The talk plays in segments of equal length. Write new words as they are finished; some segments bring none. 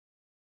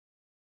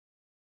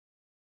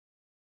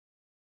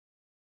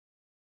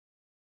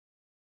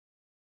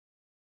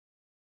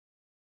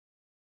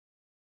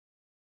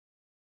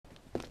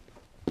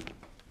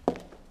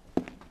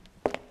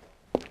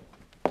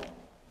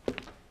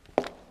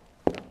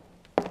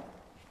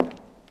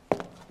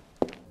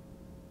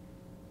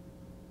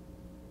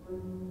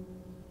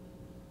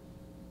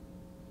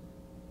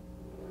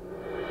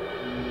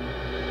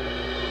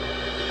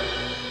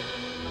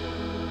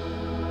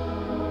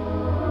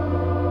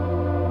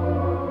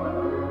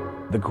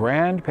The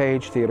Grande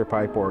Page Theater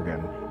Pipe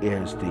Organ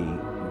is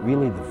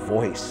really the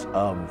voice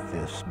of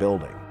this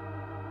building.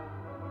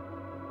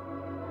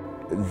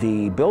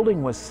 The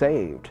building was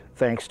saved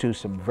thanks to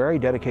some very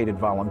dedicated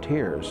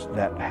volunteers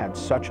that had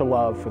such a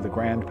love for the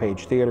Grande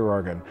Page Theater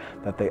Organ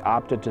that they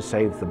opted to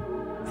save the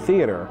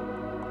theater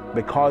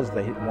because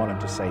they wanted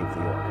to save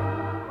the organ.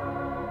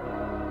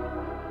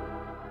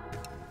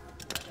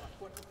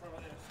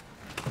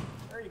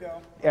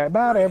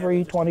 About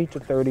every 20 to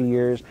 30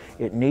 years,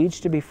 it needs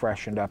to be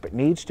freshened up, it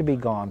needs to be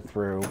gone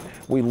through.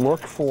 We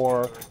look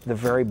for the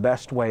very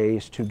best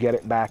ways to get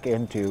it back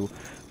into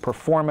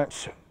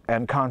performance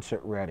and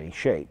concert-ready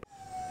shape.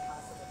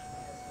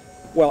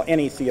 Well,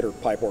 any theater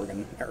pipe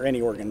organ, or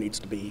any organ, needs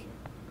to be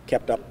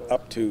kept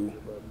up to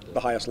the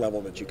highest level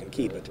that you can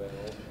keep it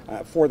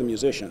for the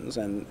musicians,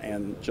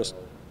 and just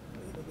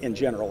in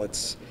general,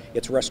 it's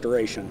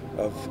restoration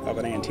of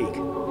an antique.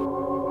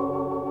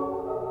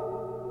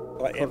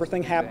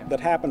 Everything that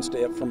happens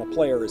to it from a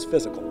player is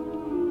physical.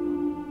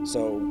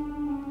 So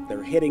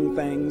they're hitting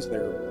things,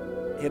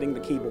 they're hitting the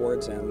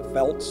keyboards, and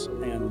felts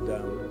and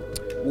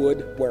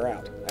wood wear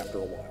out after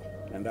a while.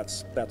 And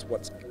that's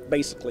what's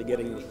basically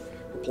getting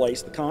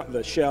replaced.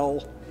 The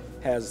shell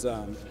has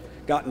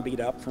gotten beat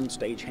up from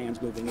stage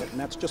hands moving it, and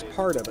that's just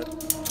part of it.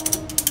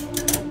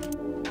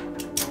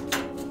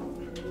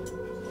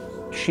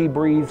 She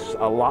breathes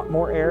a lot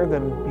more air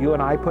than you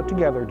and I put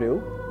together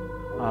do.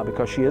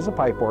 Because she is a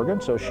pipe organ,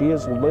 so she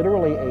is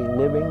literally a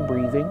living,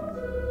 breathing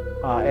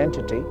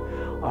entity,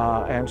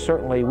 and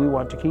certainly we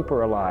want to keep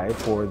her alive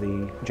for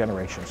the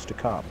generations to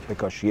come,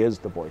 because she is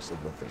the voice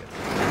of the theater.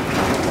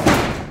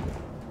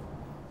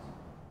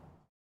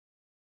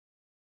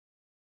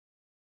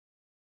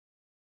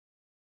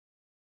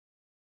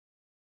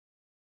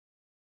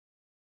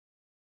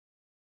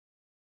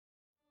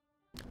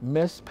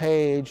 Miss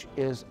Page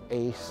is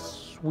a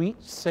sweet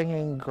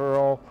singing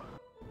girl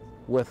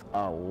with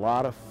a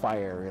lot of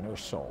fire in her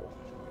soul.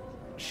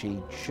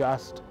 She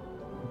just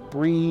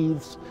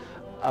breathes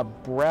a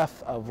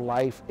breath of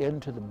life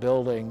into the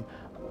building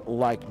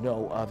like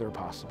no other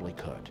possibly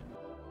could.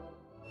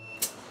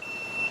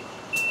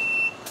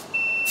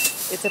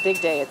 It's a big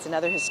day. It's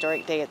another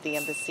historic day at the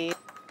embassy.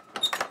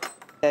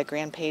 The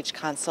Grande Page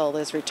console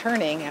is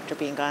returning after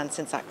being gone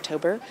since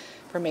October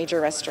for major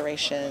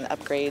restoration,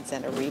 upgrades,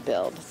 and a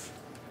rebuild.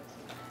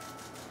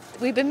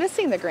 We've been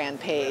missing the Grande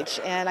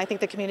Page, and I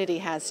think the community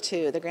has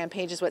too. The Grande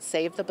Page is what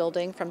saved the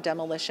building from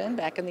demolition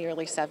back in the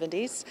early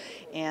 70s,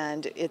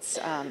 and it's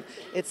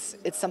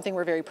something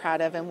we're very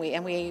proud of, and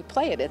we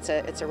play it. It's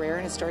a rare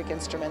and historic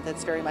instrument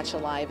that's very much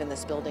alive in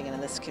this building and in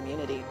this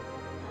community.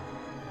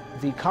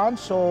 The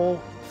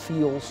console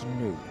feels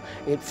new.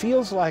 It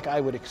feels like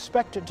I would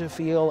expect it to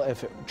feel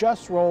if it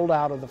just rolled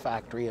out of the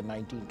factory in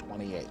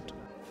 1928.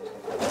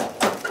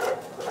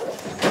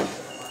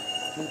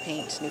 New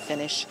paint, new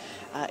finish.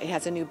 It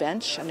has a new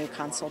bench, a new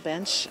console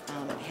bench.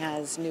 It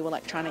has new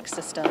electronic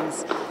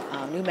systems,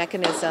 new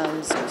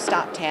mechanisms, new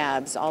stop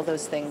tabs, all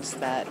those things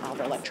all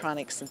the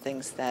electronics and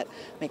things that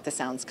make the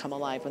sounds come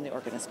alive when the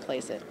organist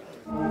plays it.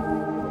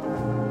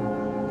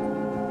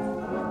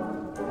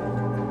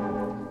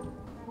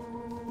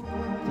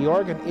 The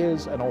organ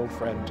is an old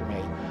friend to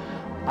me.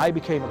 I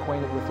became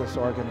acquainted with this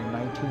organ in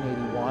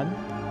 1981.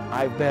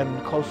 I've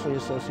been closely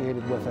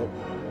associated with it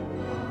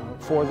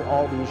for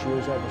all these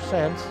years ever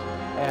since,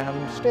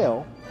 and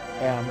still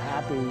am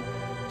happy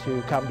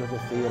to come to the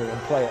theater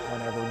and play it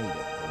whenever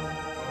needed.